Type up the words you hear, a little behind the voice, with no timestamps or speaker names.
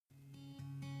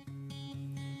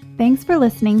Thanks for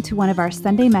listening to one of our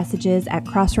Sunday messages at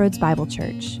Crossroads Bible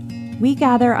Church. We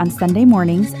gather on Sunday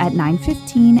mornings at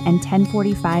 9:15 and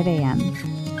 10:45 a.m.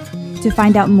 To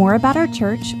find out more about our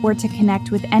church or to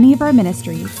connect with any of our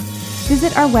ministries,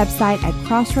 visit our website at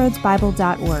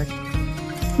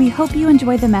crossroadsbible.org. We hope you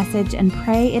enjoy the message and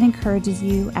pray it encourages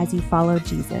you as you follow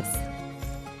Jesus.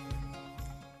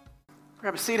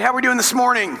 Grab a seat. How are we doing this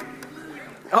morning?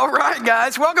 All right,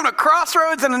 guys. Welcome to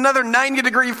Crossroads and another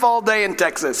 90-degree fall day in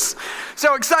Texas.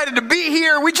 So excited to be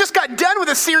here. We just got done with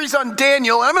a series on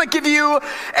Daniel, and I'm going to give you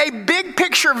a big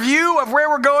picture view of where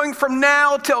we're going from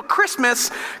now till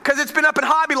Christmas, because it's been up in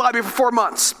Hobby Lobby for 4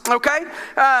 months, okay?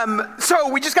 So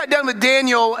we just got done with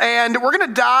Daniel, and we're going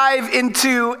to dive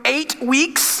into 8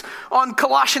 weeks on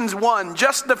Colossians 1,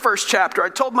 just the first chapter. I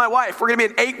told my wife we're going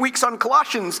to be at 8 weeks on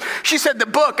Colossians. She said the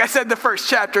book. I said the first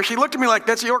chapter. She looked at me like,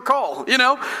 that's your call, you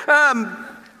know? And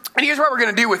here's what we're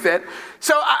going to do with it.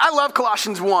 So I love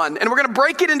Colossians 1, and we're going to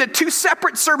break it into 2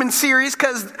 separate sermon series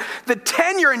because the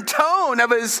tenor and tone of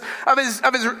his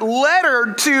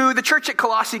letter to the church at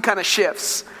Colossae kind of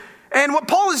shifts. And what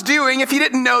Paul is doing, if you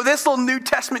didn't know this, little New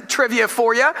Testament trivia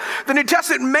for you, the New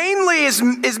Testament mainly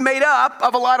is made up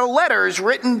of a lot of letters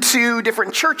written to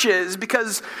different churches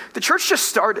because the church just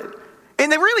started. And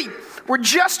they really were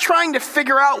just trying to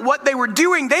figure out what they were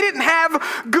doing. They didn't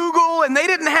have Google and they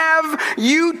didn't have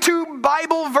YouTube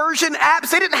Bible version apps.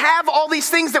 They didn't have all these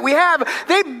things that we have.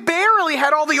 They barely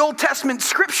had all the Old Testament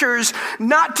scriptures,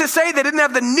 not to say they didn't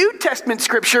have the New Testament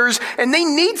scriptures, and they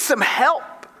need some help.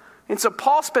 And so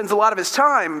Paul spends a lot of his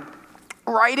time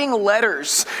writing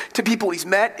letters to people he's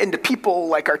met and to people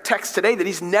like our text today that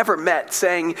he's never met,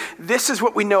 saying, this is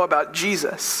what we know about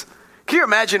Jesus. Can you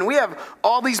imagine? We have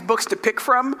all these books to pick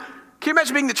from. Can you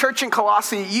imagine being the church in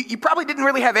Colossae? You probably didn't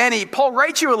really have any. Paul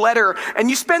writes you a letter, and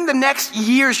you spend the next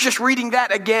years just reading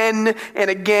that again and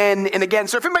again and again.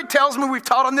 So if anybody tells me we've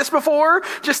taught on this before,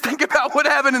 just think about what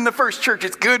happened in the first church.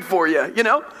 It's good for you, you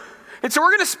know? And so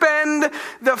we're going to spend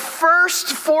the first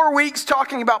 4 weeks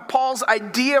talking about Paul's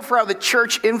idea for how the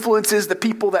church influences the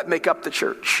people that make up the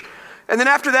church. And then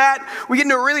after that, we get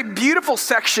into a really beautiful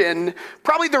section,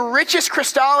 probably the richest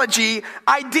Christology,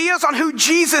 ideas on who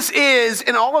Jesus is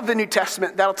in all of the New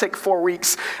Testament. That'll take 4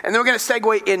 weeks. And then we're going to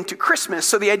segue into Christmas.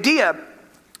 So the idea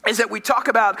is that we talk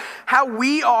about how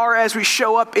we are, as we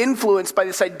show up, influenced by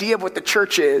this idea of what the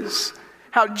church is.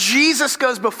 How Jesus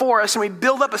goes before us and we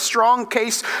build up a strong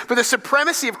case for the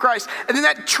supremacy of Christ. And then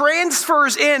that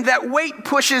transfers in, that weight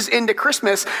pushes into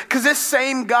Christmas because this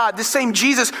same God, this same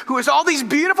Jesus, who has all these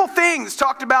beautiful things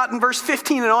talked about in verse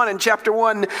 15 and on in chapter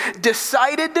 1,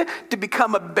 decided to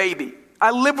become a baby.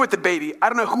 I live with the baby. I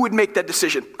don't know who would make that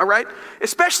decision, all right?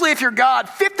 Especially if you're God.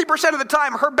 50% of the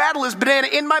time, her battle is banana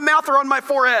in my mouth or on my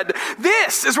forehead.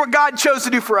 This is what God chose to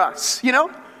do for us, you know?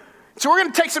 So we're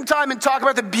going to take some time and talk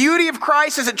about the beauty of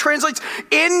Christ as it translates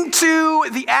into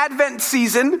the Advent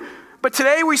season. But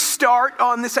today we start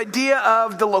on this idea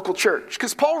of the local church.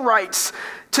 Because Paul writes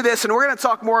to this, and we're going to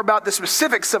talk more about the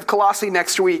specifics of Colossae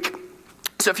next week.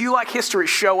 So if you like history,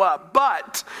 show up.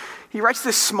 But he writes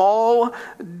this small,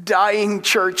 dying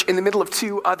church in the middle of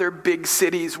 2 other big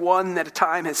cities, one that at a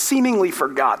time has seemingly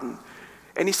forgotten.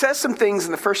 And he says some things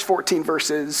in the first 14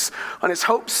 verses on his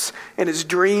hopes and his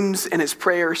dreams and his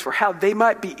prayers for how they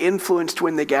might be influenced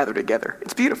when they gather together.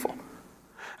 It's beautiful.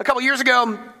 A couple years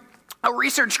ago, a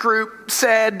research group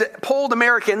polled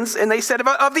Americans, and they said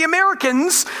of the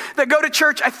Americans that go to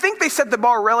church, I think they set the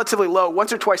bar relatively low,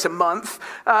 once or twice a month.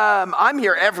 I'm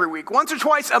here every week. Once or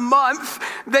twice a month,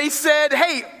 they said,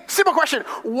 hey, simple question,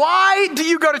 why do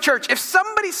you go to church? If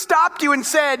somebody stopped you and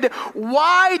said,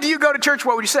 why do you go to church,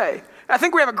 what would you say? I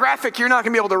think we have a graphic. You're not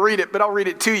going to be able to read it, but I'll read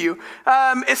it to you.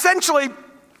 Essentially,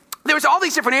 there was all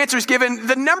these different answers given.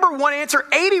 The number one answer,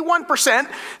 81%,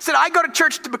 said, I go to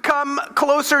church to become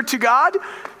closer to God.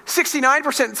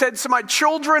 69% said, so my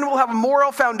children will have a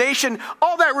moral foundation.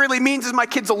 All that really means is my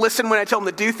kids will listen when I tell them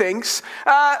to do things.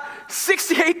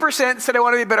 68% said I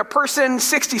want to be a better person.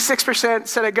 66%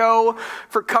 said I go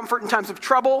for comfort in times of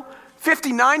trouble.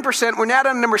 59%, we're now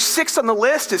down to number 6 on the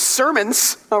list, is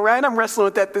sermons. All right, I'm wrestling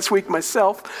with that this week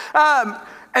myself.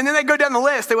 And then they go down the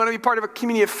list. They want to be part of a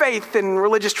community of faith and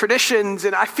religious traditions,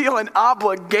 and I feel an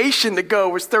obligation to go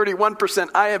was 31%.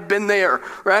 I have been there,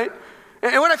 right?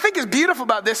 And what I think is beautiful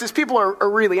about this is people are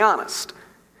really honest.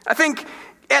 I think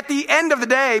at the end of the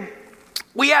day,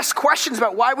 we ask questions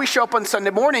about why we show up on Sunday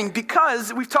morning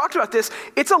because, we've talked about this,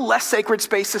 it's a less sacred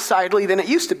space societally than it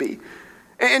used to be.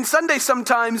 And Sunday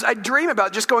sometimes I dream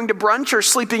about just going to brunch or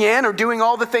sleeping in or doing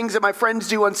all the things that my friends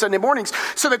do on Sunday mornings.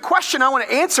 So the question I want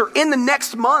to answer in the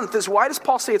next month is, why does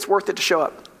Paul say it's worth it to show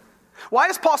up? Why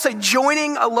does Paul say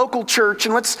joining a local church?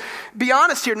 And let's be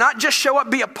honest here, not just show up,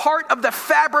 be a part of the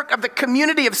fabric of the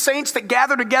community of saints that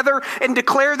gather together and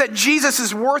declare that Jesus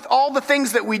is worth all the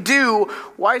things that we do.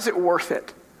 Why is it worth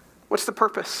it? What's the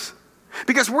purpose?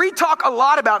 Because we talk a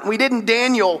lot about, and we did in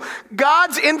Daniel,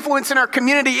 God's influence in our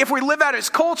community if we live out his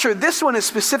culture. This one is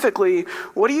specifically,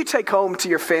 what do you take home to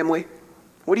your family?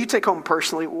 What do you take home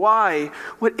personally? Why?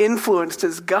 What influence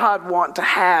does God want to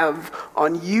have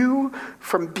on you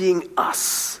from being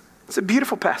us? It's a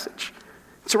beautiful passage.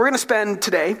 So we're going to spend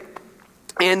today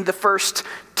in the first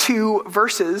 2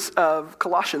 verses of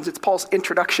Colossians. It's Paul's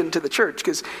introduction to the church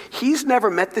because he's never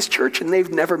met this church and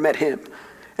they've never met him.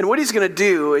 And what he's going to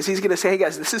do is he's going to say, hey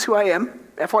guys, this is who I am,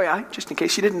 FYI, just in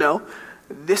case you didn't know.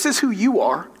 This is who you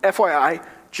are, FYI,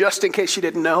 just in case you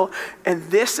didn't know. And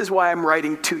this is why I'm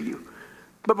writing to you.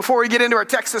 But before we get into our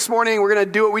text this morning, we're going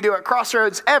to do what we do at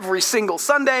Crossroads every single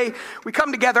Sunday. We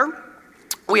come together.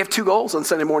 We have 2 goals on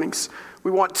Sunday mornings.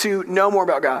 We want to know more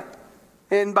about God.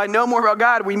 And by know more about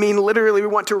God, we mean literally we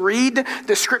want to read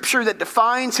the scripture that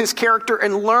defines his character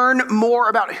and learn more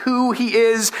about who he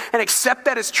is and accept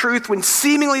that as truth when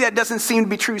seemingly that doesn't seem to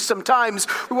be true sometimes.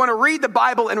 We want to read the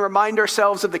Bible and remind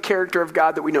ourselves of the character of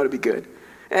God that we know to be good.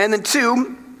 And then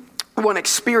 2, we want to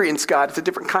experience God. It's a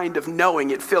different kind of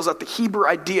knowing. It fills out the Hebrew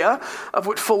idea of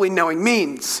what fully knowing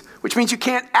means, which means you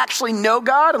can't actually know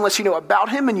God unless you know about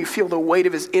him and you feel the weight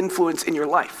of his influence in your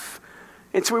life.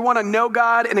 And so we want to know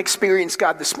God and experience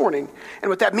God this morning. And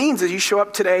what that means is you show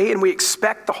up today and we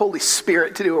expect the Holy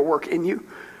Spirit to do a work in you.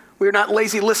 We're not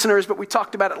lazy listeners, but we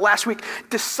talked about it last week.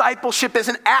 Discipleship is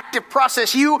an active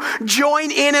process. You join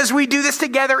in as we do this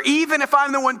together. Even if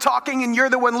I'm the one talking and you're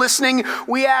the one listening,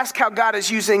 we ask how God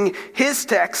is using his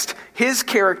text, his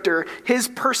character, his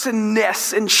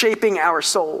personness in shaping our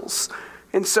souls.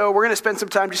 And so we're going to spend some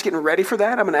time just getting ready for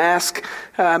that. I'm going to ask,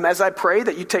 as I pray,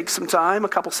 that you take some time, a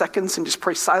couple seconds, and just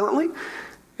pray silently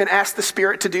and ask the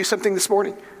Spirit to do something this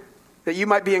morning. That you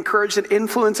might be encouraged and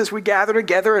influenced as we gather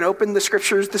together and open the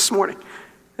scriptures this morning.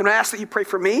 And I ask that you pray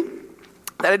for me,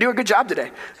 that I do a good job today.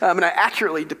 And I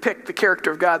accurately depict the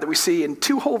character of God that we see in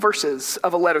 2 whole verses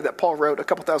of a letter that Paul wrote a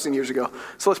couple thousand years ago.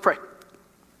 So let's pray.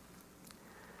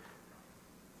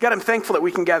 God, I'm thankful that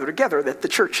we can gather together, that the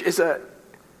church is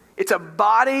it's a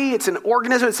body, it's an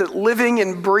organism, it's a living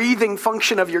and breathing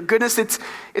function of your goodness. It's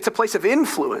a place of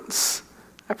influence.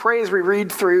 I pray as we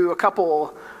read through a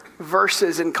couple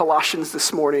verses in Colossians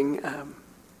this morning,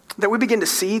 that we begin to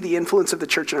see the influence of the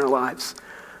church in our lives.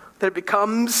 That it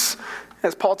becomes,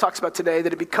 as Paul talks about today,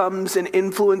 that it becomes an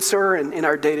influencer in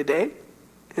our day-to-day.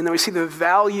 And then we see the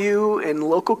value in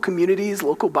local communities,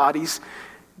 local bodies,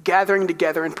 gathering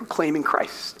together and proclaiming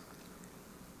Christ.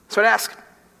 So I'd ask,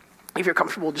 if you're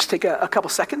comfortable, just take a couple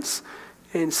seconds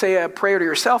and say a prayer to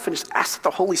yourself and just ask that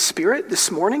the Holy Spirit this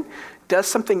morning does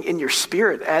something in your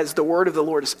spirit as the word of the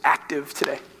Lord is active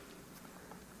today.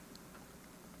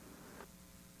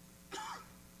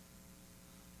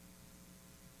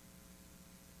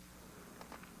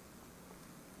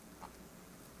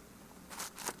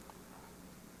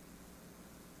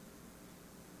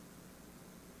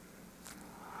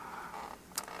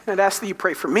 And I'd ask that you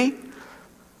pray for me,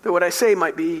 that what I say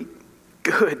might be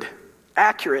good,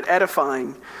 accurate,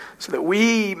 edifying, so that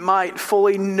we might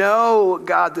fully know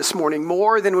God this morning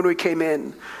more than when we came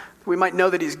in. We might know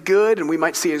that he's good and we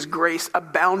might see his grace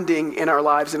abounding in our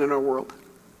lives and in our world.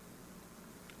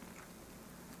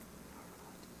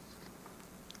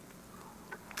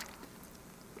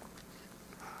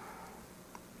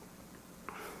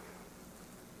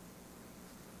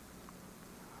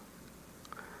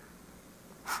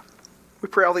 We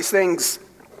pray all these things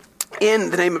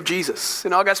in the name of Jesus.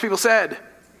 And all God's people said,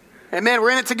 amen.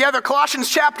 We're in it together. Colossians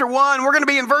chapter 1. We're going to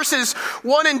be in verses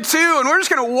 1 and 2. And we're just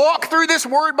going to walk through this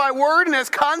word by word. And as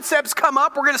concepts come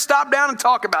up, we're going to stop down and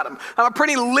talk about them. I'm a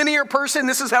pretty linear person.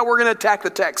 This is how we're going to attack the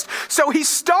text. So he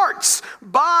starts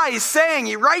by saying,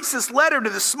 he writes this letter to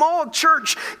the small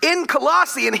church in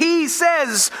Colossae. And he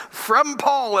says, from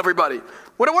Paul, everybody.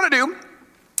 What I want to do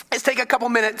is take a couple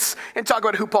minutes and talk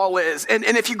about who Paul is. And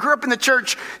if you grew up in the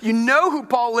church, you know who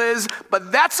Paul is,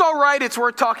 but that's all right. It's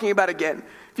worth talking about again.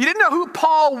 If you didn't know who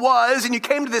Paul was and you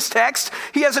came to this text,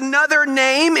 he has another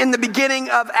name in the beginning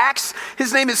of Acts.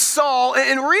 His name is Saul.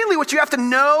 And really what you have to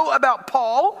know about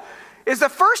Paul is the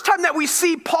first time that we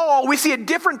see Paul, we see a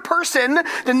different person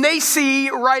than they see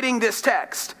writing this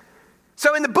text.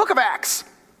 So in the book of Acts,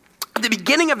 at the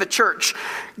beginning of the church,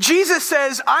 Jesus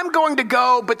says, I'm going to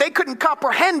go, but they couldn't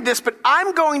comprehend this, but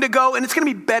I'm going to go and it's going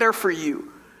to be better for you.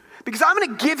 Because I'm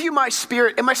going to give you my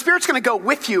Spirit, and my Spirit's going to go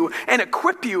with you and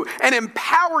equip you and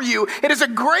empower you. It is a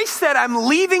grace that I'm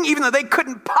leaving, even though they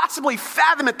couldn't possibly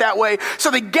fathom it that way.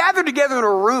 So they gathered together in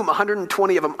a room,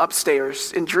 120 of them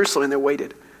upstairs in Jerusalem, and they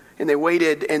waited. And they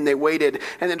waited, and they waited.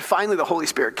 And then finally the Holy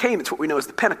Spirit came. It's what we know as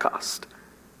the Pentecost.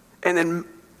 And then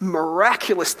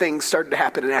miraculous things started to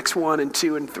happen in Acts 1 and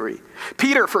 2 and 3.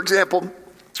 Peter, for example,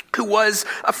 who was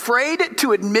afraid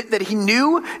to admit that he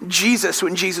knew Jesus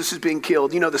when Jesus was being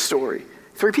killed. You know the story.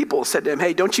 3 people said to him,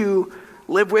 hey, don't you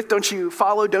live with, don't you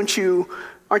follow, aren't you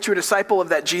a disciple of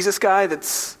that Jesus guy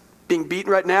that's being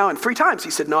beaten right now? And 3 times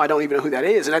he said, no, I don't even know who that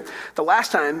is. And the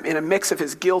last time, in a mix of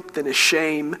his guilt and his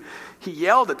shame, he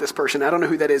yelled at this person, I don't know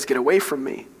who that is, get away from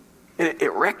me. And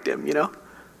it wrecked him, you know.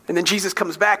 And then Jesus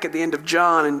comes back at the end of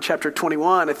John in chapter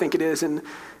 21, I think it is, and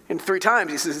 3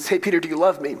 times he says, hey, Peter, do you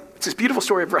love me? It's this beautiful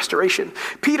story of restoration.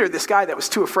 Peter, this guy that was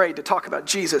too afraid to talk about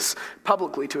Jesus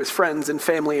publicly to his friends and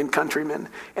family and countrymen.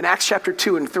 In Acts chapter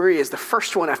 2 and 3 is the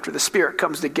first one after the Spirit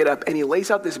comes to get up, and he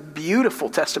lays out this beautiful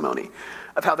testimony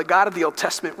of how the God of the Old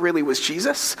Testament really was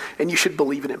Jesus, and you should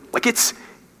believe in him. Like it's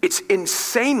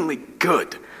insanely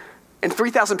good. And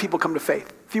 3,000 people come to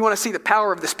faith. If you want to see the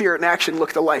power of the Spirit in action, look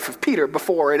at the life of Peter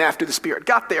before and after the Spirit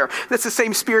got there. That's the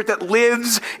same Spirit that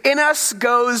lives in us,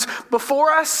 goes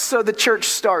before us, so the church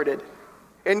started.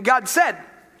 And God said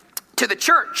to the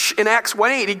church in Acts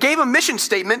 1:8, he gave a mission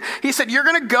statement. He said, you're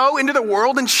going to go into the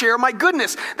world and share my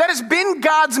goodness. That has been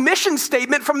God's mission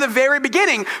statement from the very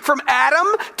beginning, from Adam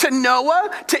to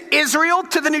Noah to Israel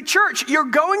to the new church. You're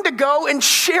going to go and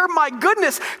share my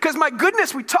goodness, because my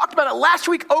goodness, we talked about it last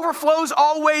week, overflows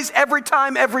always, every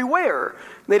time, everywhere.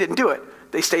 They didn't do it.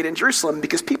 They stayed in Jerusalem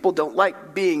because people don't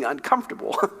like being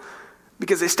uncomfortable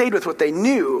because they stayed with what they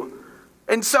knew.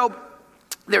 And so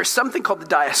there's something called the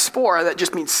diaspora that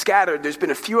just means scattered. There's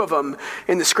been a few of them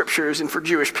in the scriptures and for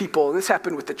Jewish people, and this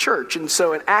happened with the church. And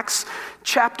so in Acts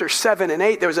chapter 7 and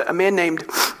 8, there was a man named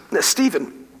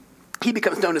Stephen. He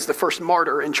becomes known as the first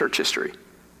martyr in church history.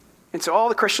 And so all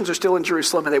the Christians are still in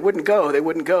Jerusalem, and they wouldn't go.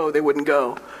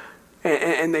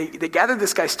 And they gathered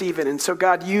this guy Stephen, and so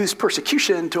God used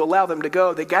persecution to allow them to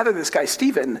go. They gathered this guy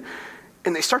Stephen,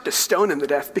 and they start to stone him to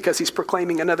death because he's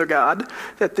proclaiming another God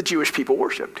that the Jewish people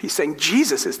worshipped. He's saying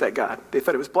Jesus is that God. They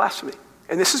thought it was blasphemy.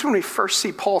 And this is when we first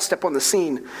see Paul step on the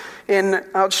scene. And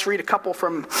I'll just read a couple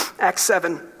from Acts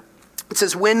 7. It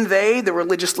says, when they, the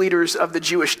religious leaders of the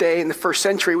Jewish day in the first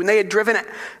century, when they had driven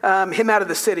him out of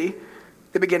the city,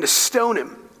 they began to stone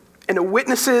him. And the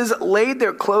witnesses laid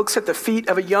their cloaks at the feet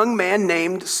of a young man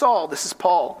named Saul. This is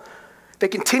Paul. They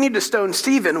continued to stone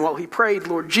Stephen while he prayed,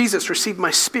 Lord Jesus, receive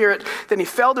my spirit. Then he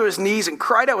fell to his knees and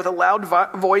cried out with a loud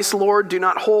voice, Lord, do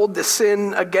not hold this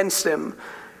sin against him.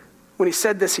 When he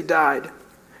said this, he died.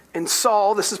 And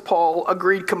Saul, this is Paul,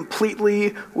 agreed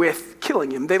completely with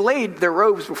killing him. They laid their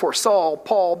robes before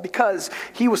Paul, because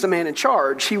he was the man in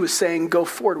charge. He was saying, go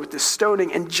forward with this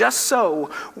stoning. And just so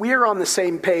we are on the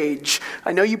same page,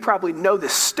 I know you probably know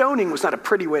this, stoning was not a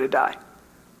pretty way to die.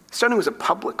 Stoning was a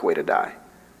public way to die.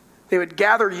 They would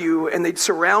gather you and they'd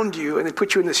surround you and they'd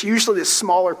put you in usually this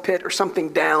smaller pit or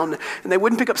something down, and they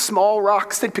wouldn't pick up small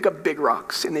rocks, they'd pick up big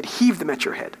rocks and they'd heave them at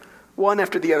your head, one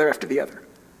after the other after the other.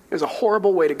 It was a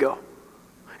horrible way to go.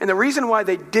 And the reason why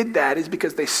they did that is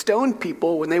because they stoned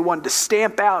people when they wanted to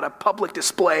stamp out a public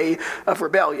display of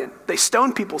rebellion. They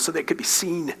stoned people so they could be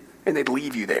seen and they'd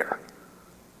leave you there.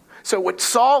 So what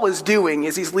Saul is doing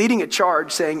is he's leading a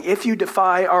charge saying, if you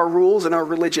defy our rules and our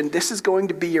religion, this is going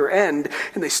to be your end.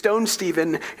 And they stoned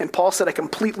Stephen, and Paul said, I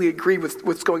completely agree with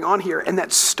what's going on here. And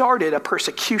that started a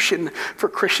persecution for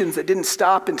Christians that didn't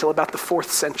stop until about the 4th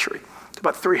century,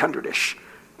 about 300-ish.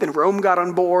 Then Rome got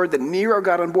on board, then Nero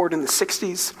got on board in the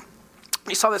 60s.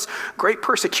 You saw this great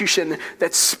persecution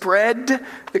that spread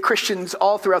the Christians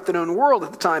all throughout the known world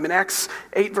at the time. In Acts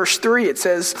 8, verse 3, it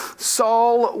says,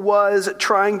 Saul was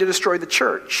trying to destroy the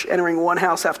church. Entering one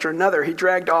house after another, he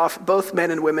dragged off both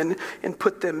men and women and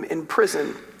put them in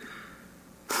prison.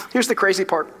 Here's the crazy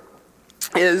part,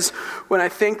 is when I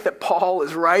think that Paul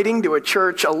is writing to a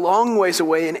church a long ways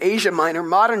away in Asia Minor,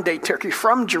 modern-day Turkey,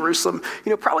 from Jerusalem.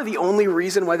 Probably the only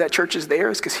reason why that church is there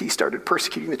is because he started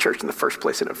persecuting the church in the first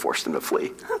place and it forced them to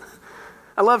flee.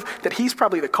 I love that he's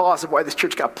probably the cause of why this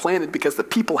church got planted, because the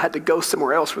people had to go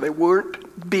somewhere else where they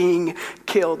weren't being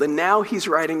killed. And now he's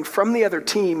writing from the other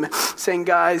team saying,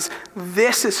 guys,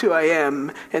 this is who I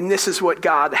am and this is what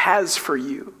God has for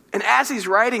you. And as he's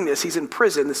writing this, he's in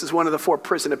prison. This is one of the 4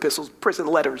 prison epistles, prison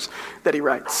letters that he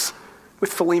writes,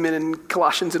 with Philemon and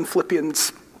Colossians and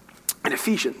Philippians and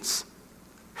Ephesians.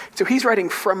 So he's writing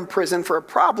from prison for a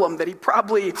problem that he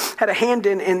probably had a hand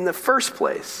in the first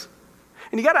place.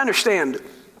 And you got to understand,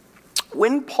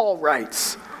 when Paul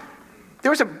writes,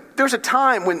 there was a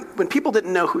time when people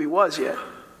didn't know who he was yet.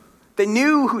 They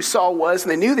knew who Saul was,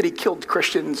 and they knew that he killed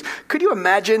Christians. Could you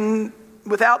imagine,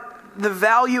 without the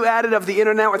value added of the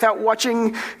internet, without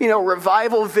watching,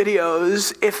 revival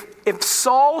videos, if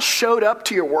Saul showed up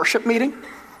to your worship meeting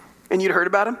and you'd heard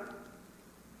about him?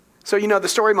 So you know the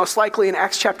story most likely in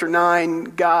Acts chapter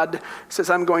 9, God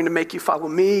says, I'm going to make you follow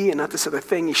me and not this other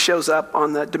thing. He shows up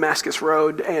on the Damascus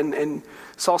road and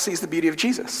Saul sees the beauty of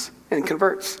Jesus and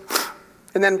converts.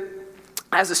 And then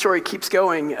as the story keeps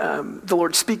going, the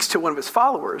Lord speaks to one of his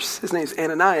followers. His name's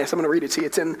Ananias. I'm going to read it to you.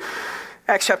 It's in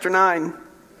Acts chapter 9.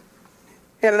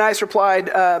 Ananias replied,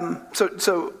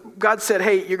 so God said,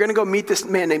 hey, you're going to go meet this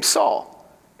man named Saul.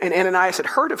 And Ananias had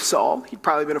heard of Saul. He'd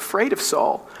probably been afraid of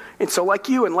Saul. And so like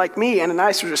you and like me,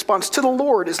 Ananias' response to the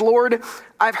Lord is, Lord,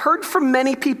 I've heard from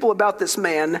many people about this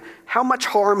man, how much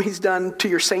harm he's done to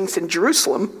your saints in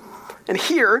Jerusalem. And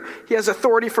here he has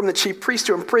authority from the chief priest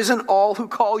to imprison all who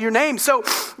call your name. So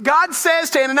God says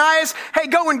to Ananias, hey,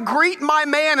 go and greet my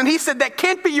man. And he said, that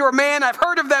can't be your man. I've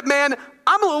heard of that man.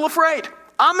 I'm a little afraid.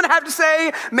 I'm going to have to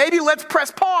say, maybe let's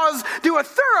press pause, do a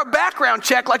thorough background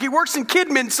check like he works in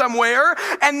Kidman somewhere,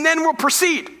 and then we'll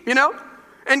proceed,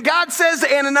 And God says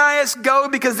to Ananias, go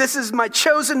because this is my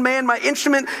chosen man, my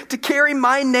instrument to carry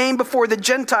my name before the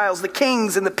Gentiles, the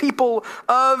kings, and the people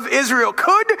of Israel.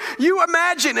 Could you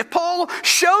imagine if Paul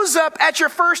shows up at your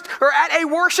first or at a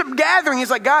worship gathering?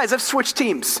 He's like, guys, I've switched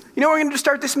teams. You know what we're going to do to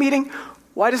start this meeting?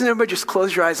 Why doesn't everybody just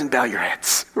close your eyes and bow your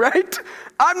heads, right?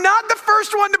 I'm not the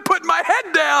first one to put my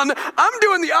head down. I'm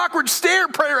doing the awkward stare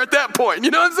prayer at that point.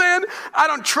 You know what I'm saying? I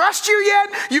don't trust you yet.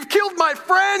 You've killed my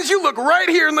friends. You look right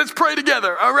here and let's pray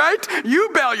together, all right? You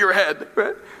bow your head,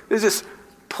 right? There's this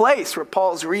place where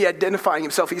Paul's re-identifying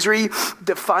himself. He's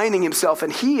redefining himself,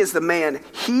 and he is the man.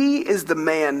 He is the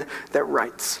man that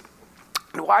writes.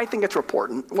 And why I think it's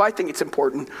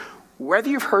important, whether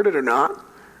you've heard it or not,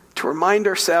 to remind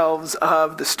ourselves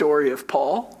of the story of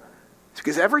Paul.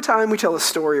 Because every time we tell a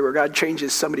story where God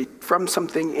changes somebody from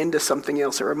something into something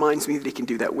else, it reminds me that he can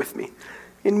do that with me,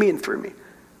 in me and through me.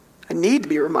 I need to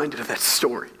be reminded of that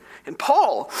story. And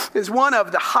Paul is one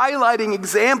of the highlighting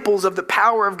examples of the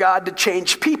power of God to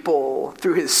change people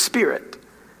through his Spirit.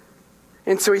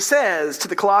 And so he says to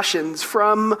the Colossians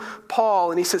from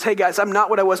Paul, and he says, hey guys, I'm not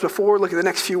what I was before. Look at the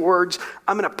next few words.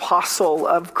 I'm an apostle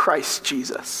of Christ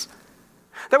Jesus.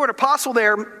 That word apostle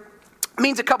there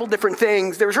means a couple different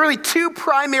things. There's really two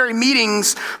primary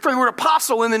meanings for the word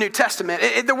apostle in the New Testament.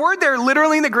 The word there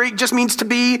literally in the Greek just means to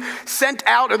be sent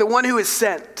out or the one who is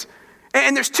sent.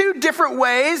 And there's two different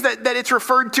ways that it's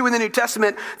referred to in the New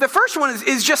Testament. The first one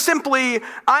is just simply,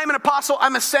 I'm an apostle,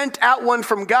 I'm a sent out one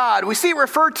from God. We see it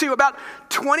referred to about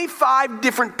 25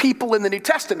 different people in the New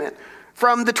Testament.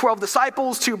 From the 12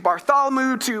 disciples to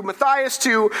Bartholomew to Matthias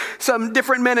to some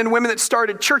different men and women that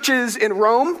started churches in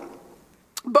Rome.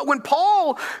 But when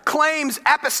Paul claims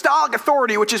apostolic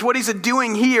authority, which is what he's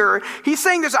doing here, he's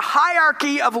saying there's a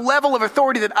hierarchy of level of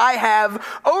authority that I have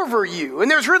over you. And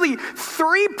there's really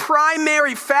three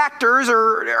primary factors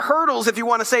or hurdles, if you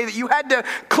want to say, that you had to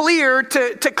clear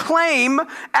to claim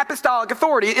apostolic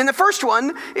authority. And the first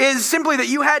one is simply that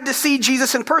you had to see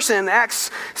Jesus in person. Acts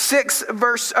 1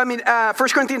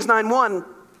 Corinthians 9:1.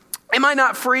 Am I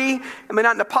not free? Am I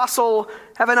not an apostle?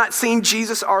 Have I not seen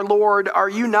Jesus our Lord? Are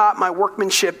you not my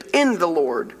workmanship in the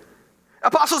Lord?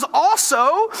 Apostles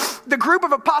also, the group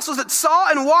of apostles that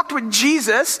saw and walked with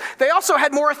Jesus, they also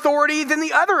had more authority than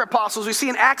the other apostles. We see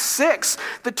in Acts 6,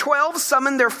 the 12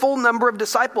 summoned their full number of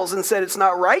disciples and said, it's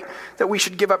not right that we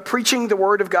should give up preaching the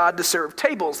word of God to serve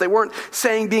tables. They weren't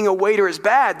saying being a waiter is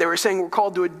bad. They were saying we're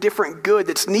called to a different good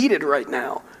that's needed right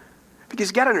now. Because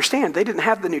you got to understand, they didn't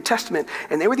have the New Testament,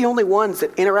 and they were the only ones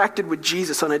that interacted with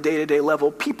Jesus on a day-to-day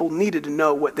level. People needed to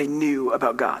know what they knew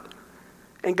about God.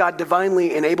 And God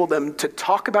divinely enabled them to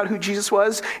talk about who Jesus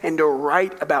was and to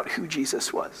write about who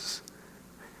Jesus was.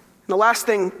 And the last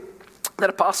thing that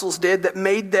apostles did that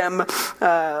made them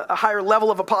a higher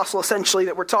level of apostle, essentially,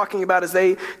 that we're talking about is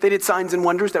they did signs and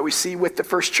wonders that we see with the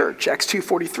first church, Acts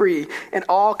 2:43. And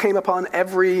all came upon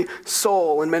every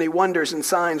soul, and many wonders and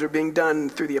signs were being done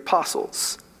through the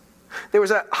apostles. There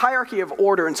was a hierarchy of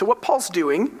order. And so what Paul's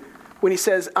doing when he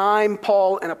says, I'm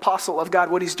Paul, an apostle of God,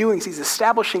 what he's doing is he's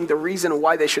establishing the reason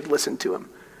why they should listen to him.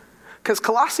 Because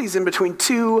Colossae is in between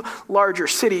two larger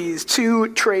cities,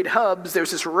 two trade hubs.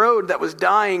 There's this road that was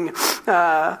dying,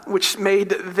 which made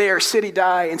their city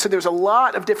die. And so there's a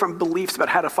lot of different beliefs about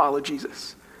how to follow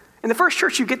Jesus. In the first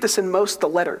church, you get this in most of the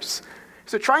letters.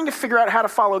 So trying to figure out how to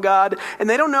follow God, and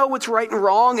they don't know what's right and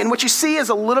wrong. And what you see is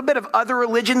a little bit of other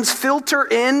religions filter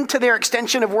into their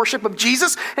extension of worship of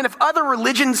Jesus. And if other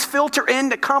religions filter in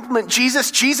to compliment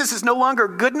Jesus, Jesus is no longer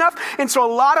good enough. And so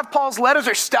a lot of Paul's letters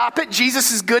are stop it,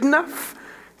 Jesus is good enough.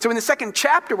 So in the second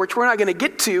chapter, which we're not going to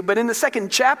get to, but in the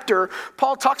second chapter,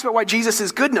 Paul talks about why Jesus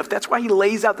is good enough. That's why he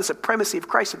lays out the supremacy of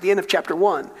Christ at the end of chapter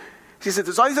 1. He says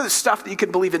there's all these other stuff that you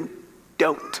can believe in,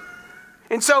 don't.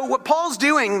 And so what Paul's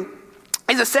doing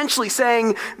is essentially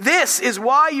saying, this is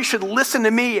why you should listen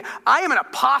to me. I am an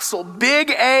apostle, big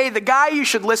A, the guy you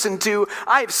should listen to.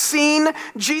 I have seen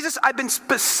Jesus. I've been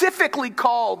specifically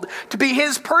called to be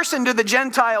his person to the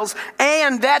Gentiles,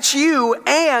 and that's you.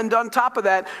 And on top of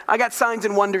that, I got signs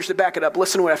and wonders to back it up.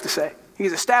 Listen to what I have to say.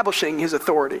 He's establishing his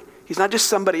authority. He's not just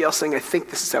somebody else saying, I think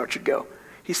this is how it should go.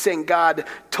 He's saying, God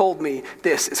told me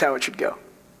this is how it should go.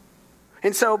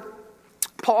 And so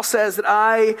Paul says that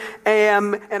I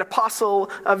am an apostle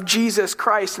of Jesus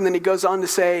Christ. And then he goes on to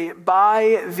say,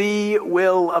 by the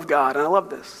will of God. And I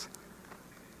love this,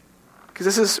 because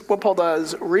this is what Paul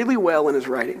does really well in his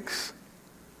writings.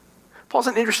 Paul's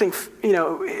an interesting,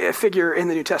 figure in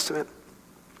the New Testament.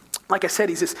 Like I said,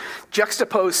 he's this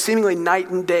juxtaposed, seemingly night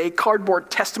and day, cardboard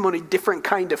testimony, different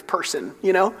kind of person,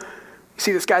 You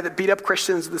see this guy that beat up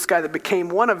Christians, this guy that became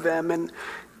one of them.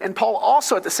 And Paul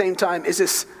also at the same time is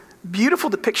this beautiful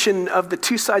depiction of the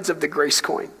two sides of the grace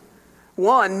coin.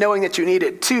 One, knowing that you need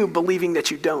it. Two, believing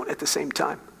that you don't at the same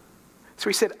time.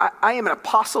 So he said, I am an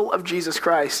apostle of Jesus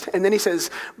Christ. And then he says,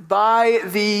 by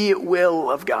the will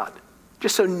of God.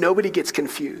 Just so nobody gets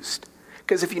confused.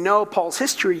 Because if you know Paul's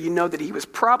history, you know that he was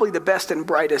probably the best and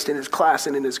brightest in his class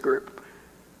and in his group.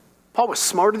 Paul was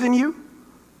smarter than you.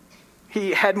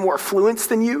 He had more affluence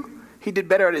than you. He did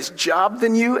better at his job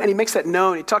than you, and he makes that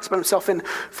known. He talks about himself in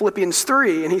Philippians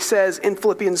 3, and he says in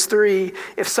Philippians 3,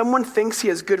 if someone thinks he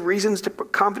has good reasons to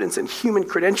put confidence in human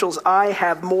credentials, I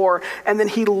have more. And then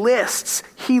he lists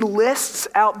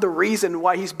out the reason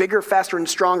why he's bigger, faster, and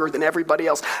stronger than everybody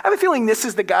else. I have a feeling this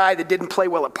is the guy that didn't play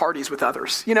well at parties with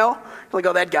others, Like,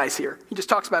 oh, that guy's here. He just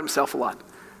talks about himself a lot.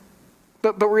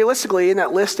 But realistically, in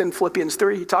that list in Philippians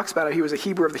 3, he talks about how he was a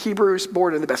Hebrew of the Hebrews,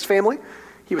 born in the best family.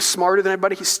 He was smarter than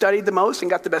everybody. He studied the most and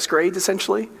got the best grades,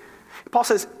 essentially. Paul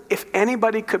says, if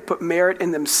anybody could put merit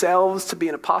in themselves to be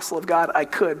an apostle of God, I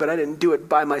could, but I didn't do it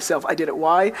by myself. I did it,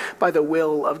 why? By the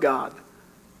will of God.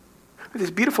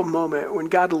 This beautiful moment when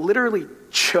God literally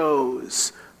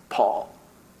chose Paul.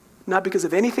 Not because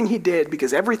of anything he did,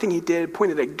 because everything he did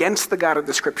pointed against the God of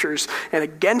the Scriptures and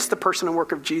against the person and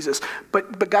work of Jesus.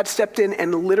 But God stepped in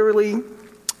and literally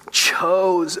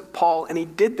chose Paul, and he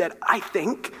did that, I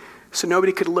think, so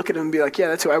nobody could look at him and be like, yeah,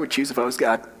 that's who I would choose if I was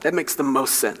God. That makes the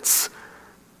most sense.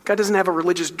 God doesn't have a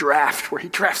religious draft where he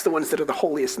drafts the ones that are the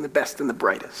holiest and the best and the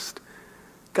brightest.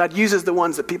 God uses the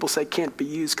ones that people say can't be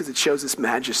used because it shows his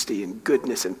majesty and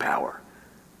goodness and power.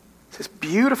 It's this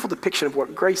beautiful depiction of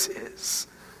what grace is.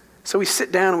 So we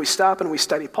sit down and we stop and we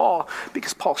study Paul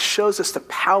because Paul shows us the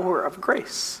power of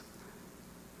grace.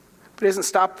 But he doesn't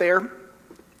stop there.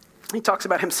 He talks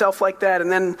about himself like that, and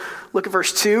then look at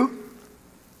verse 2.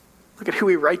 Look at who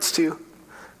he writes to.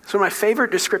 It's one of my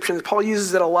favorite descriptions. Paul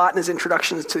uses it a lot in his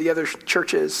introductions to the other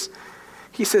churches.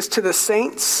 He says, to the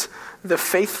saints, the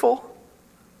faithful.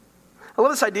 I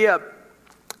love this idea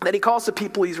that he calls the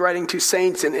people he's writing to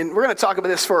saints. And we're going to talk about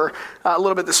this for a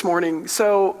little bit this morning.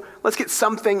 So let's get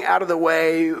something out of the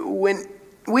way. When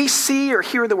we see or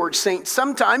hear the word saint,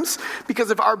 sometimes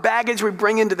because of our baggage we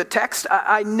bring into the text,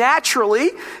 I naturally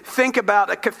think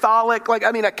about a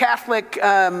Catholic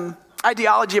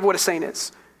ideology of what a saint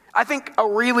is. I think a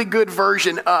really good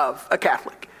version of a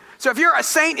Catholic. So if you're a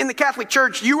saint in the Catholic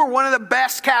Church, you were one of the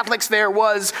best Catholics there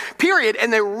was, period,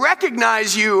 and they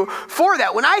recognize you for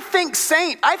that. When I think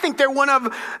saint, I think they're one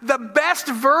of the best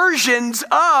versions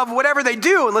of whatever they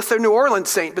do, unless they're New Orleans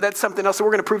saint, but that's something else that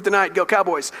we're going to prove tonight. Go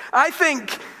Cowboys. I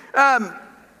think,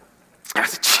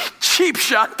 that's a cheap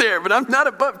shot there, but I'm not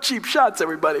above cheap shots,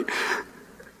 everybody.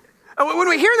 When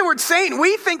we hear the word saint,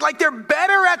 we think like they're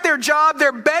better at their job,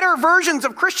 they're better versions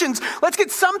of Christians. Let's get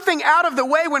something out of the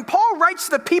way. When Paul writes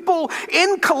to the people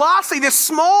in Colossae, this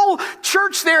small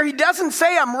church there, he doesn't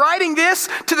say, I'm writing this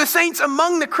to the saints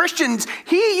among the Christians.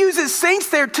 He uses saints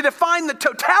there to define the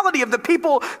totality of the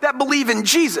people that believe in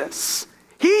Jesus.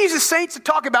 He uses saints to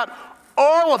talk about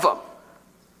all of them.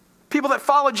 People that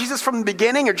followed Jesus from the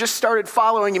beginning or just started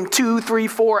following him 2, 3,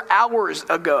 4 hours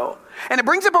ago. And it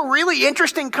brings up a really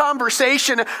interesting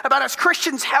conversation about as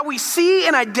Christians, how we see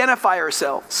and identify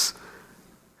ourselves.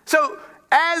 So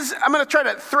as I'm going to try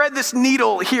to thread this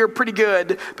needle here pretty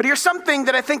good, but here's something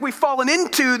that I think we've fallen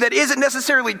into that isn't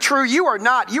necessarily true. You are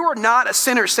not a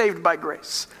sinner saved by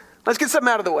grace. Let's get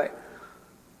something out of the way.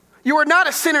 You are not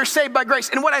a sinner saved by grace.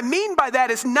 And what I mean by that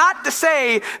is not to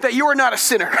say that you are not a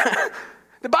sinner.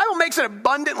 The Bible makes it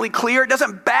abundantly clear. It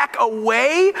doesn't back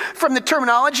away from the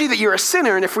terminology that you're a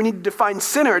sinner. And if we need to define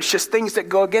sinner, it's just things that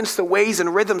go against the ways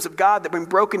and rhythms of God that bring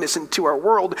brokenness into our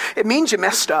world. It means you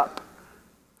messed up.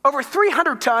 Over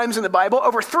 300 times in the Bible,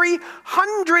 over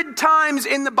 300 times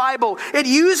in the Bible, it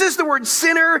uses the word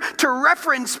sinner to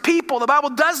reference people. The Bible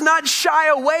does not shy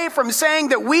away from saying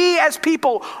that we as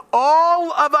people,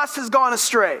 all of us has gone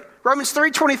astray. Romans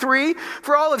 3:23,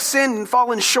 for all have sinned and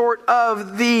fallen short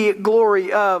of the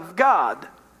glory of God.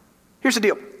 Here's the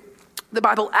deal. The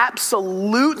Bible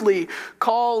absolutely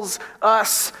calls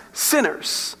us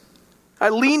sinners. I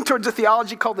lean towards a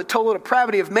theology called the total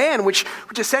depravity of man, which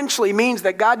essentially means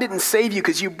that God didn't save you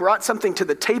because you brought something to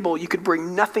the table. You could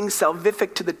bring nothing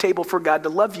salvific to the table for God to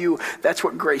love you. That's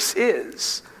what grace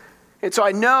is. And so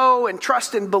I know and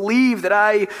trust and believe that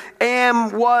I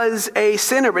was a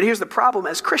sinner. But here's the problem.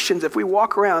 As Christians, if we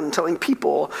walk around telling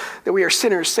people that we are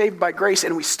sinners saved by grace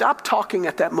and we stop talking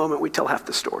at that moment, we tell half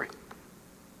the story.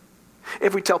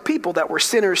 If we tell people that we're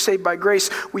sinners saved by grace,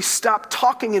 we stop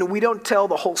talking and we don't tell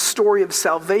the whole story of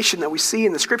salvation that we see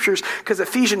in the scriptures. Because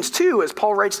Ephesians 2, as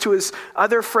Paul writes to his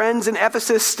other friends in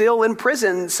Ephesus still in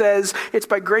prison, says, it's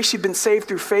by grace you've been saved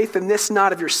through faith, and this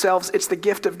not of yourselves. It's the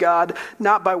gift of God,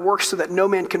 not by works, so that no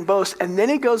man can boast. And then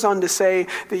he goes on to say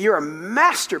that you're a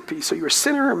masterpiece. So you're a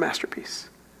sinner or a masterpiece?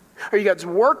 Are you God's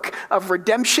work of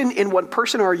redemption in one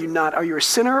person, or are you not? Are you a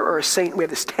sinner or a saint? We have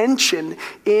this tension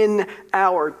in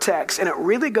our text, and it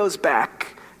really goes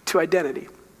back to identity.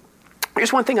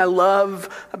 Here's one thing I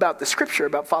love about the scripture,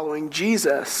 about following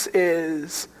Jesus,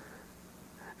 is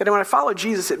that when I follow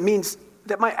Jesus, it means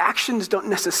that my actions don't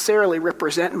necessarily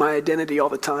represent my identity all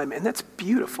the time, and that's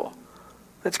beautiful.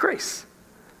 That's grace.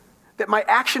 That my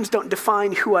actions don't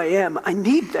define who I am. I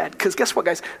need that, because guess what,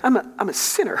 guys? I'm a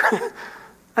sinner.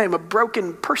 I am a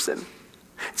broken person.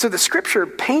 So the scripture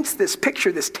paints this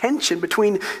picture, this tension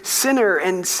between sinner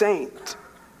and saint.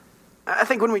 I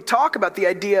think when we talk about the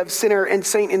idea of sinner and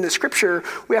saint in the scripture,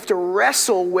 we have to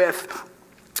wrestle with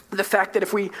the fact that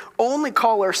if we only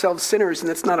call ourselves sinners, then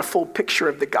that's not a full picture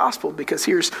of the gospel, because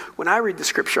when I read the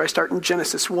scripture, I start in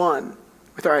Genesis 1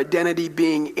 with our identity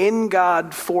being in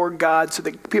God, for God, so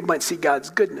that people might see God's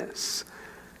goodness.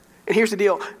 And here's the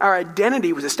deal. Our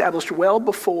identity was established well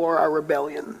before our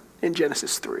rebellion in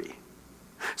Genesis 3.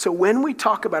 So when we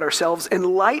talk about ourselves in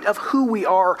light of who we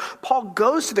are, Paul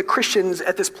goes to the Christians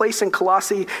at this place in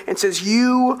Colossae and says,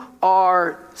 you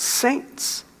are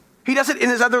saints. He does it in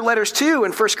his other letters too,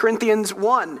 in 1 Corinthians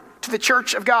 1, to the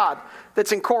church of God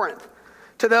that's in Corinth.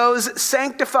 To those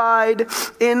sanctified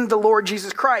in the Lord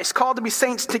Jesus Christ, called to be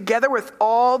saints together with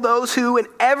all those who in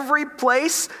every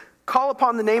place call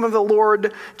upon the name of the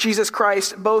Lord Jesus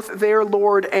Christ, both their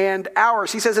Lord and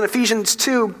ours. He says in Ephesians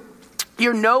 2,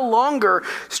 you're no longer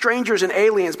strangers and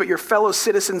aliens, but you're fellow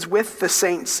citizens with the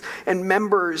saints and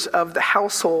members of the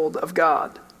household of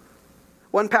God.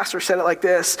 One pastor said it like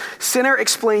this: sinner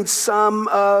explains some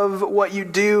of what you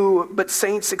do, but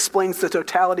saints explains the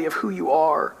totality of who you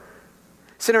are.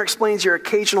 Sinner explains your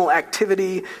occasional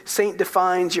activity. Saint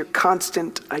defines your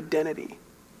constant identity.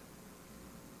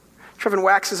 Trevin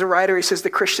Wax is a writer. He says the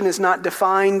Christian is not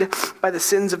defined by the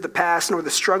sins of the past nor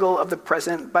the struggle of the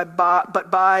present, but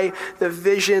by the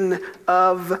vision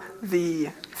of the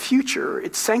future.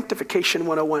 It's sanctification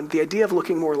 101, the idea of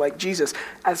looking more like Jesus.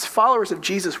 As followers of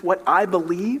Jesus, what I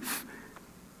believe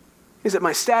is that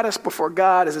my status before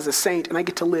God is as a saint, and I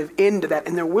get to live into that.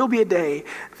 And there will be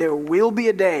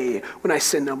a day when I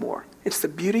sin no more. It's the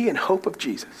beauty and hope of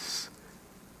Jesus.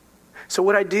 So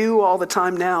what I do all the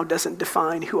time now doesn't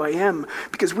define who I am,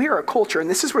 because we are a culture, and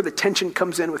this is where the tension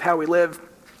comes in with how we live.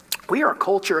 We are a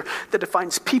culture that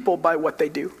defines people by what they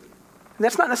do. And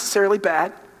that's not necessarily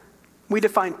bad. We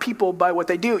define people by what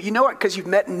they do. You know it because you've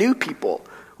met new people.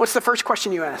 What's the first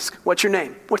question you ask? What's your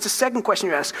name? What's the second question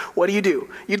you ask? What do you do?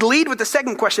 You'd lead with the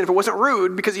second question if it wasn't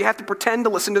rude, because you have to pretend to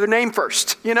listen to their name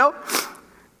first, you know?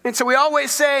 And so we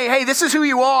always say, hey, this is who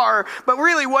you are, but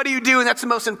really, what do you do? And that's the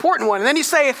most important one. And then you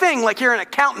say a thing like you're an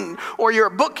accountant or you're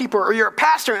a bookkeeper or you're a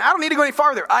pastor, and I don't need to go any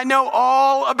farther. I know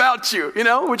all about you,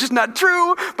 which is not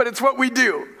true, but it's what we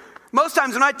do. Most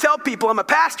times when I tell people I'm a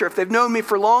pastor, if they've known me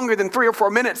for longer than 3 or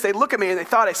 4 minutes, they look at me and they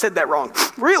thought I said that wrong.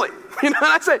 Really? And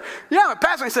I say, yeah, I'm a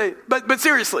pastor. I say, but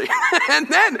seriously. and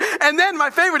then my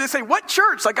favorite is say, what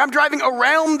church? Like I'm driving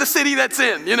around the city that's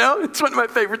in, It's one of my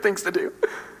favorite things to do.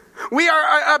 We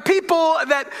are a people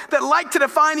that like to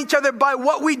define each other by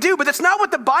what we do, but that's not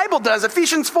what the Bible does.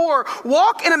 Ephesians 4,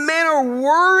 walk in a manner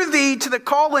worthy to the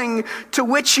calling to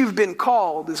which you've been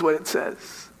called, is what it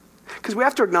says. Because we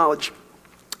have to acknowledge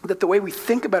that the way we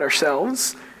think about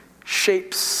ourselves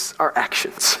shapes our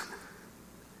actions.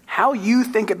 How you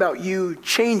think about you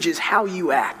changes how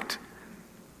you act.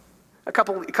 A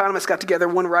couple economists got together,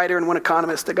 one writer and one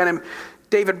economist. A guy named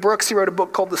David Brooks, he wrote a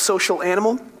book called The Social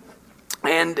Animal.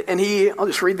 And I'll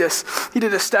just read this. He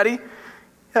did a study.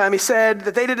 He said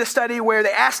that they did a study where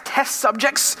they asked test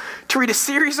subjects to read a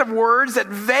series of words that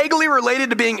vaguely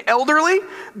related to being elderly,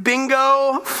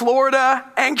 bingo,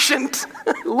 Florida, ancient.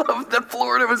 Love that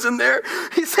Florida was in there.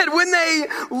 He said when they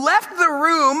left the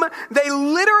room, they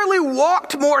literally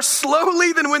walked more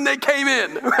slowly than when they came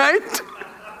in, right?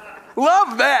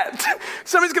 Love that.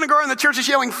 Somebody's going to go around the church just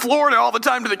yelling Florida all the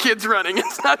time to the kids running.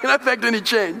 It's not going to affect any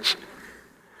change.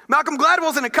 Malcolm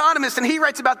Gladwell's an economist, and he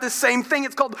writes about this same thing.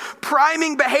 It's called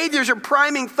priming behaviors or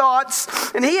priming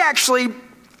thoughts. And he actually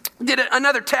did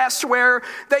another test where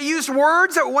they used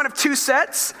words that were one of two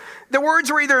sets. The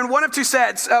words were either in one of two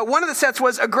sets. One of the sets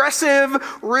was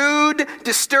aggressive, rude,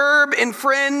 disturb,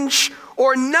 infringe,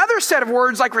 or another set of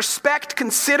words like respect,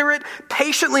 considerate,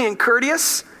 patiently, and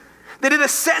courteous. They did a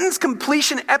sentence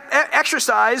completion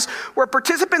exercise where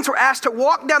participants were asked to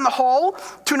walk down the hall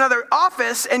to another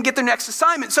office and get their next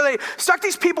assignment. So they stuck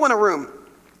these people in a room,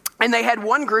 and they had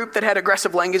one group that had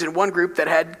aggressive language and one group that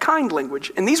had kind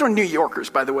language. And these were New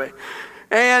Yorkers, by the way.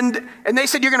 And they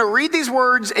said, you're going to read these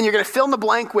words, and you're going to fill in the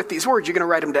blank with these words. You're going to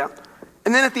write them down.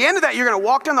 And then at the end of that, you're going to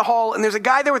walk down the hall, and there's a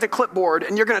guy there with a clipboard,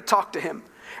 and you're going to talk to him.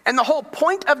 And the whole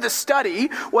point of the study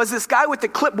was this guy with the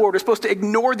clipboard was supposed to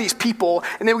ignore these people,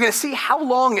 and they were going to see how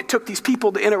long it took these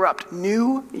people to interrupt.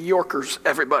 New Yorkers,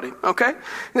 everybody, okay?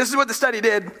 And this is what the study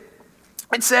did.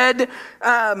 It said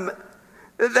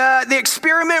the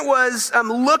experiment was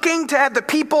looking to have the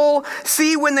people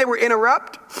see when they were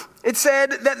interrupt. It said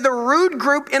that the rude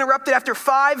group interrupted after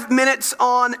 5 minutes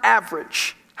on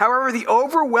average. However, the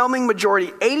overwhelming majority,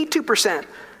 82%,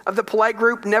 of the polite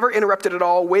group never interrupted at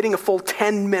all, waiting a full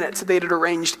 10 minutes that they had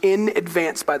arranged in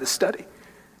advance by the study.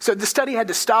 So the study had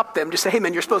to stop them, just say, hey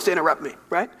man, you're supposed to interrupt me,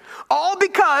 right? All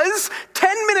because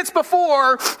 10 minutes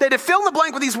before, they had to fill in the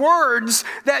blank with these words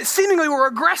that seemingly were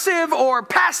aggressive or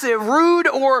passive, rude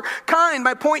or kind.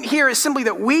 My point here is simply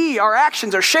that our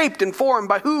actions are shaped and formed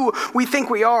by who we think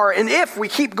we are. And if we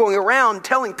keep going around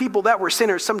telling people that we're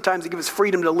sinners, sometimes it gives us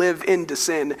freedom to live into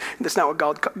sin. And that's not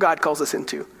what God calls us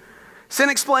into. Sin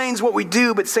explains what we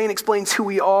do, but sin explains who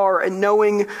we are, and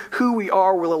knowing who we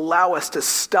are will allow us to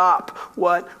stop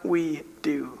what we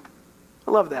do.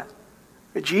 I love that.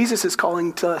 Jesus is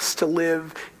calling us to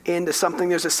live into something.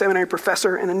 There's a seminary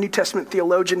professor and a New Testament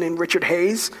theologian named Richard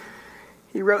Hayes.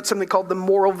 He wrote something called The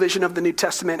Moral Vision of the New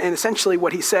Testament, and essentially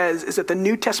what he says is that the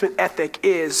New Testament ethic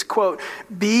is, quote,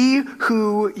 be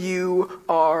who you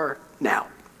are now.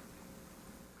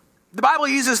 The Bible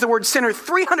uses the word sinner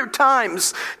 300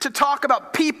 times to talk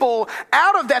about people.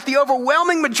 Out of that, the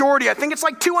overwhelming majority, I think it's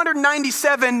like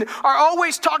 297, are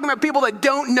always talking about people that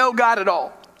don't know God at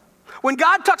all. When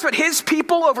God talks about his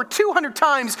people over 200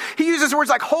 times, he uses words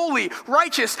like holy,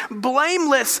 righteous,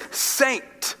 blameless,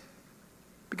 saint.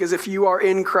 Because if you are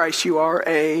in Christ, you are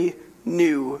a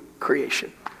new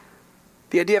creation.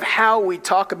 The idea of how we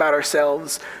talk about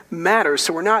ourselves matters.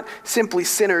 So we're not simply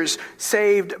sinners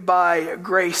saved by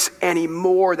grace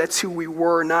anymore. That's who we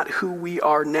were, not who we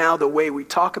are now. The way we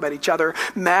talk about each other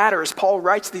matters. Paul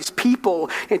writes to these people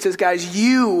and says, guys,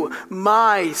 you,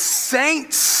 my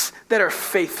saints that are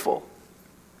faithful.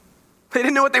 They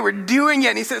didn't know what they were doing yet.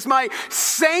 And he says, my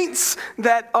saints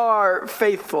that are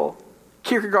faithful.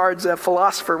 Kierkegaard's a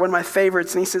philosopher, one of my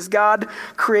favorites. And he says, God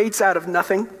creates out of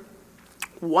nothing.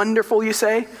 Wonderful, you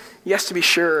say? Yes, to be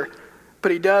sure.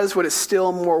 But he does what is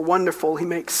still more wonderful. He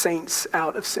makes saints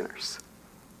out of sinners.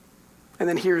 And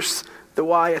then here's the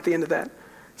why at the end of that. It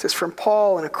says, from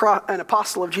Paul, an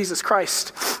apostle of Jesus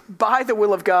Christ, by the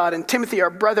will of God, and Timothy, our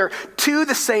brother, to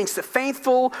the saints, the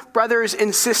faithful brothers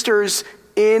and sisters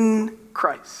in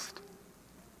Christ.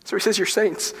 So he says, you're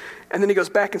saints. And then he goes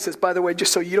back and says, by the way,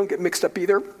 just so you don't get mixed up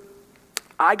either,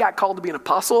 I got called to be an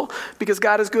apostle because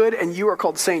God is good, and you are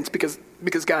called saints because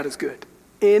God is good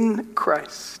in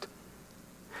Christ.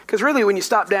 Because really, when you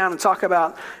stop down and talk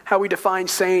about how we define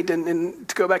saint, and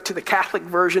to go back to the Catholic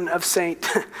version of saint,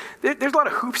 there's a lot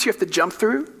of hoops you have to jump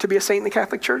through to be a saint in the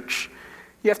Catholic Church.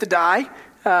 You have to die.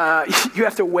 You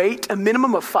have to wait a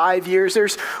minimum of 5 years.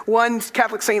 There's one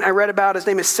Catholic saint I read about. His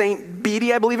name is Saint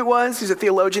Bede, I believe it was. He's a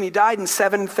theologian. He died in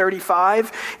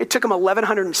 735. It took him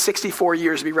 1,164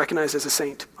 years to be recognized as a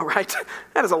saint. All right?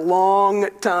 That is a long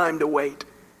time to wait.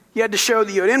 You had to show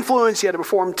that you had influence. You had to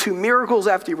perform 2 miracles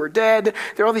after you were dead.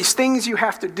 There are all these things you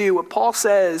have to do. What Paul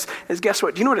says is, guess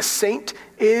what? Do you know what a saint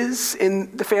is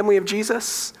in the family of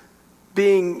Jesus?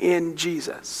 Being in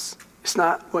Jesus. It's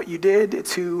not what you did,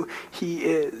 it's who he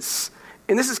is.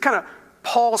 And this is kind of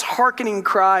Paul's hearkening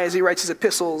cry as he writes his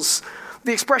epistles.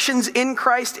 The expressions in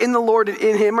Christ, in the Lord, and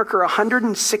in him occur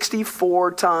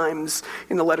 164 times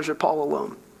in the letters of Paul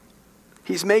alone.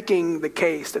 He's making the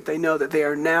case that they know that they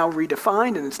are now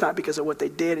redefined, and it's not because of what they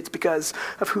did, it's because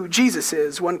of who Jesus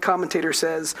is. One commentator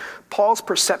says, Paul's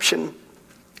perception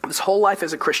of his whole life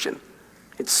as a Christian,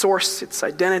 its source, its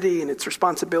identity, and its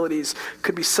responsibilities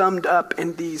could be summed up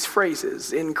in these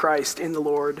phrases: in Christ, in the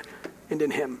Lord, and in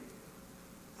him.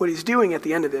 What he's doing at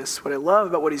the end of this, what I love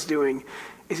about what he's doing,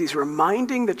 is he's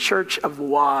reminding the church of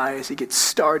why as he gets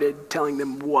started telling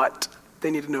them what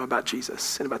they need to know about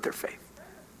Jesus and about their faith.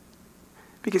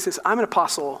 Because he says, I'm an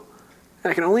apostle,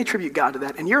 and I can only attribute God to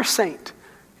that, and you're a saint,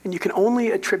 and you can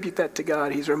only attribute that to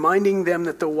God. He's reminding them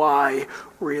that the why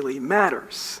really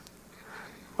matters.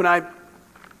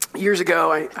 Years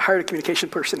ago, I hired a communication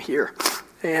person here,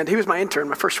 and he was my intern,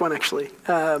 my first one actually.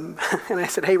 And I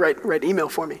said, hey, write email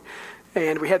for me.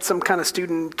 And we had some kind of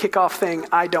student kickoff thing.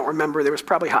 I don't remember. There was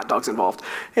probably hot dogs involved.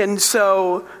 And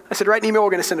so I said, write an email. We're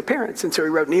going to send to parents. And so he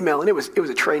wrote an email, and it was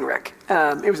a train wreck.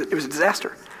 It was a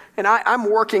disaster. And I'm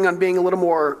working on being a little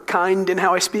more kind in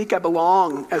how I speak. I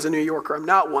belong as a New Yorker. I'm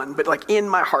not one, but like in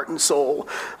my heart and soul,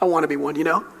 I want to be one, you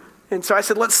know? And so I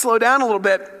said, let's slow down a little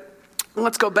bit.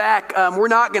 Let's go back. We're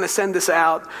not going to send this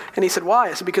out. And he said, why?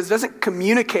 I said, because it doesn't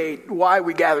communicate why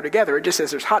we gather together. It just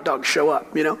says there's hot dogs show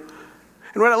up, you know?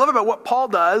 And what I love about what Paul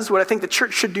does, what I think the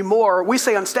church should do more, we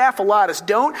say on staff a lot, is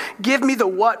don't give me the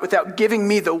what without giving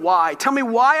me the why. Tell me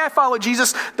why I follow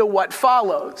Jesus, the what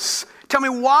follows. Tell me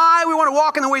why we want to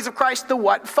walk in the ways of Christ, the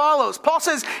what follows. Paul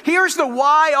says, here's the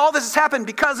why all this has happened,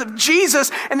 because of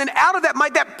Jesus. And then out of that,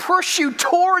 might that push you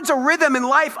towards a rhythm in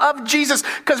life of Jesus,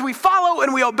 because we follow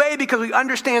and we obey because we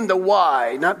understand the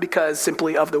why, not because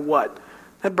simply of the what.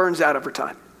 That burns out over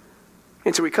time.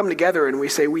 And so we come together and we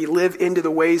say we live into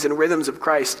the ways and rhythms of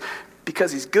Christ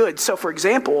because he's good. So for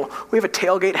example, we have a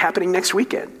tailgate happening next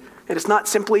weekend. And it's not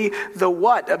simply the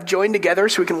what of join together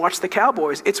so we can watch the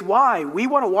Cowboys. It's why we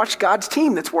want to watch God's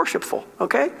team that's worshipful,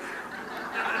 okay?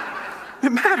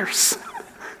 It matters.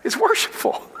 It's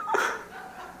worshipful.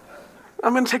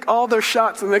 I'm going to take all those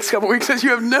shots in the next couple of weeks as you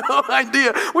have no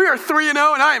idea. We are 3-0 and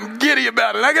I am giddy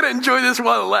about it. I got to enjoy this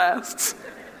while it lasts.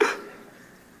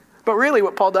 But really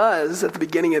what Paul does at the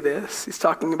beginning of this, he's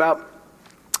talking about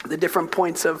the different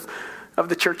points of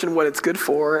the church and what it's good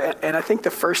for. And I think the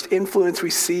first influence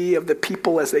we see of the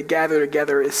people as they gather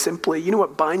together is simply, you know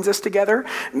what binds us together?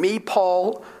 Me,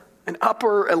 Paul, an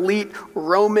upper elite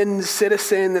Roman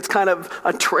citizen that's kind of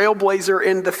a trailblazer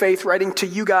in the faith, writing to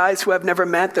you guys who I've never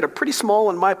met that are pretty small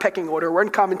in my pecking order. One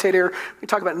commentator, we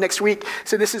talk about it next week,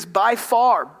 so this is by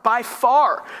far,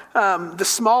 the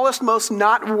smallest, most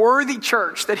not worthy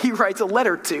church that he writes a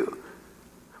letter to.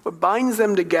 What binds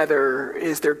them together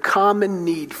is their common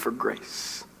need for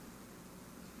grace.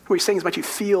 What he's saying is about you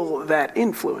feel that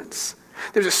influence.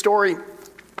 There's a story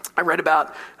I read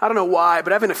about, I don't know why,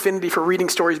 but I have an affinity for reading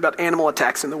stories about animal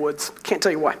attacks in the woods. Can't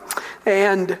tell you why.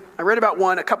 And I read about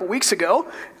one a couple weeks ago,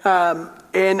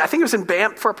 and I think it was in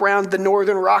Banff, up around the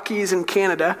northern Rockies in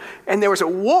Canada, and there was a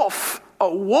wolf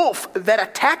that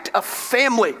attacked a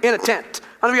family in a tent.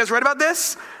 I don't know if you guys read about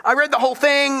this. I read the whole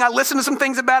thing. I listened to some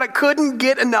things about it. Couldn't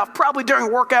get enough. Probably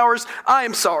during work hours. I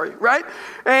am sorry, right?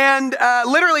 And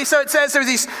literally, so it says there's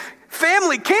these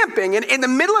family camping, and in the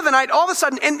middle of the night, all of a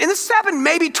sudden, and this has happened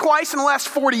maybe twice in the last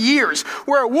 40 years,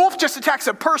 where a wolf just attacks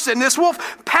a person. This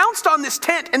wolf pounced on this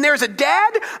tent, and there's a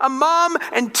dad, a mom,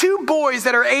 and 2 boys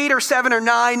that are 8 or 7 or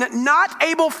 9, not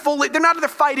able fully, they're not at their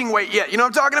fighting weight yet. You know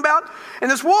what I'm talking about?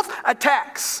 And this wolf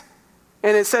attacks.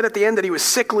 And it said at the end that he was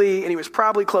sickly and he was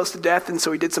probably close to death, and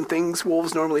so he did some things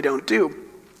wolves normally don't do.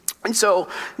 And so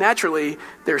naturally,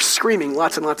 there's screaming,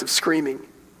 lots and lots of screaming.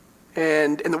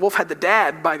 And the wolf had the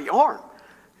dad by the arm.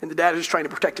 And the dad was just trying to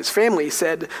protect his family. He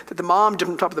said that the mom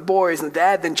jumped on top of the boys, and the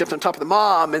dad then jumped on top of the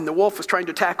mom, and the wolf was trying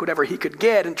to attack whatever he could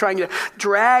get and trying to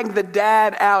drag the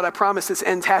dad out. I promise this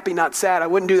ends happy, not sad. I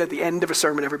wouldn't do that at the end of a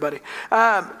sermon, everybody.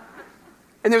 And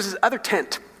there was this other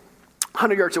tent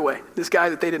 100 yards away, this guy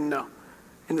that they didn't know.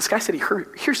 And this guy said he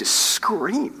hears this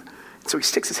scream. So he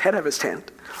sticks his head out of his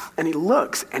tent and he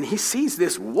looks and he sees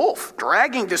this wolf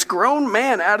dragging this grown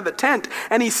man out of the tent.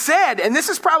 And he said, and this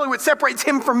is probably what separates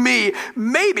him from me,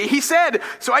 maybe, he said,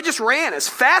 so I just ran as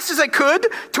fast as I could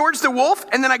towards the wolf,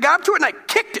 and then I got up to it and I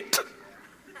kicked it.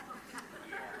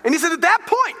 And he said at that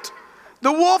point,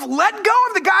 the wolf let go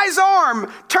of the guy's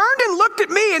arm, turned and looked at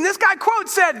me, and this guy, quote,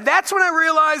 said, that's when I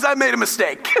realized I made a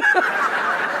mistake.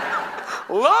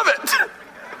 Love it.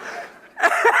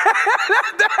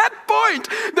 At that point,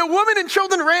 the woman and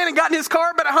children ran and got in his car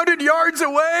about 100 yards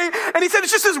away. And he said,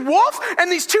 it's just this wolf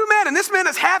and these two men. And this man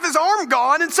has half his arm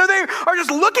gone. And so they are just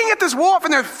looking at this wolf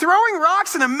and they're throwing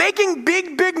rocks and they're making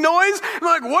big, big noise. And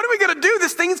they're like, what are we going to do?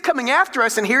 This thing's coming after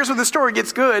us. And here's where the story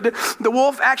gets good. The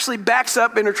wolf actually backs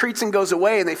up and retreats and goes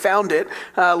away. And they found it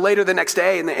later the next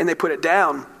day and they put it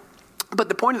down. But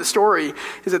the point of the story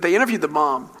is that they interviewed the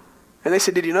mom. And they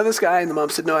said, did you know this guy? And the mom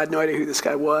said, no, I had no idea who this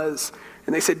guy was.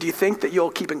 And they said, do you think that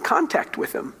you'll keep in contact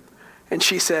with him? And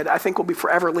she said, I think we'll be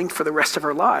forever linked for the rest of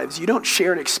our lives. You don't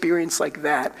share an experience like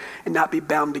that and not be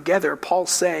bound together.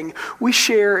 Paul's saying, we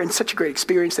share in such a great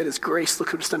experience that is grace.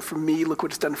 Look what it's done for me. Look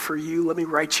what it's done for you. Let me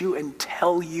write you and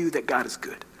tell you that God is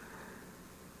good.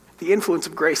 The influence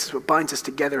of grace is what binds us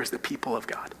together as the people of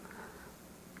God.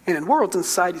 And in worlds and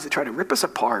societies that try to rip us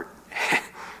apart,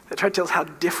 that try to tell us how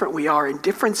different we are, and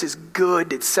difference is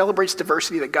good. It celebrates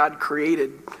diversity that God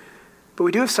created. But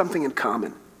we do have something in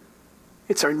common.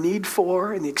 It's our need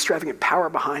for and the extravagant power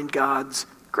behind God's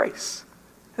grace.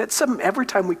 That's something every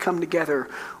time we come together,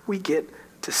 we get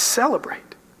to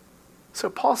celebrate. So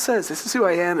Paul says, this is who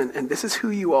I am and this is who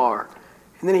you are.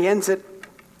 And then he ends it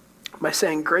by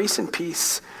saying, grace and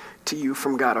peace to you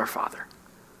from God our Father.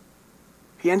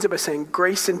 He ends it by saying,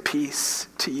 grace and peace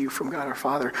to you from God our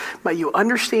Father. Might you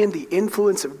understand the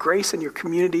influence of grace in your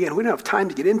community, and we don't have time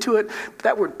to get into it, but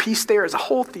that word peace there is a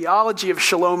whole theology of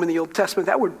shalom in the Old Testament.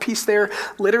 That word peace there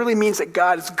literally means that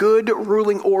God's good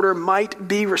ruling order might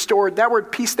be restored. That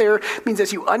word peace there means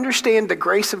as you understand the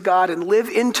grace of God and live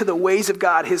into the ways of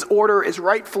God, his order is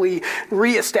rightfully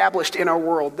reestablished in our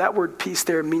world. That word peace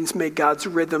there means may God's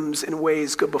rhythms and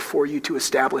ways go before you to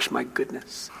establish my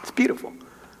goodness. It's beautiful.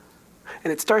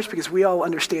 And it starts because we all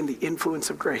understand the influence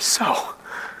of grace. So,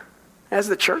 as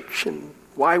the church and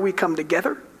why we come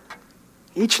together,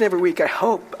 each and every week I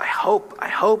hope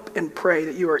and pray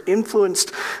that you are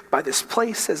influenced by this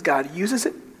place as God uses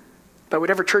it, by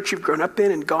whatever church you've grown up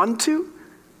in and gone to.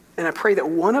 And I pray that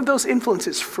one of those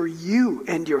influences for you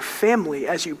and your family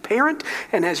as you parent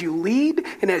and as you lead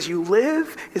and as you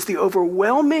live is the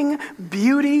overwhelming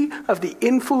beauty of the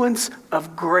influence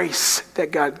of grace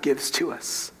that God gives to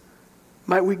us.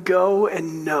 Might we go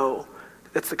and know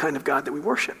that's the kind of God that we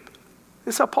worship.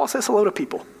 This is how Paul says hello to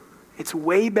people. It's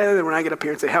way better than when I get up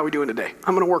here and say, how are we doing today?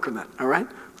 I'm going to work on that, all right?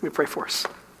 Let me pray for us.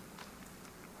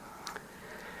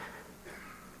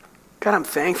 God, I'm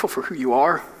thankful for who you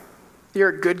are. You're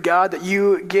a good God, that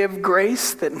you give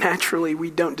grace that naturally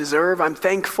we don't deserve. I'm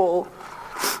thankful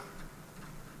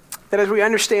that as we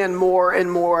understand more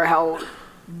and more how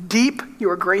deep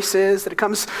your grace is, that it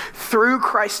comes through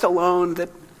Christ alone, that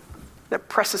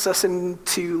presses us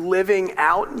into living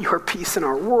out your peace in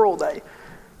our world.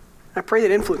 I pray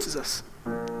that influences us,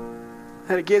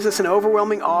 that it gives us an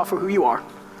overwhelming awe for who you are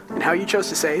and how you chose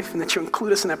to save, and that you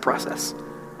include us in that process.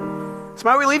 So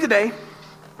might we leave today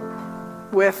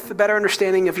with a better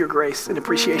understanding of your grace and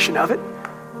appreciation of it,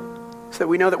 so that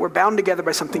we know that we're bound together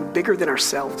by something bigger than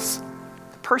ourselves,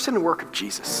 the person and work of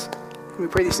Jesus. And we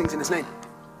pray these things in his name.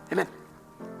 Amen.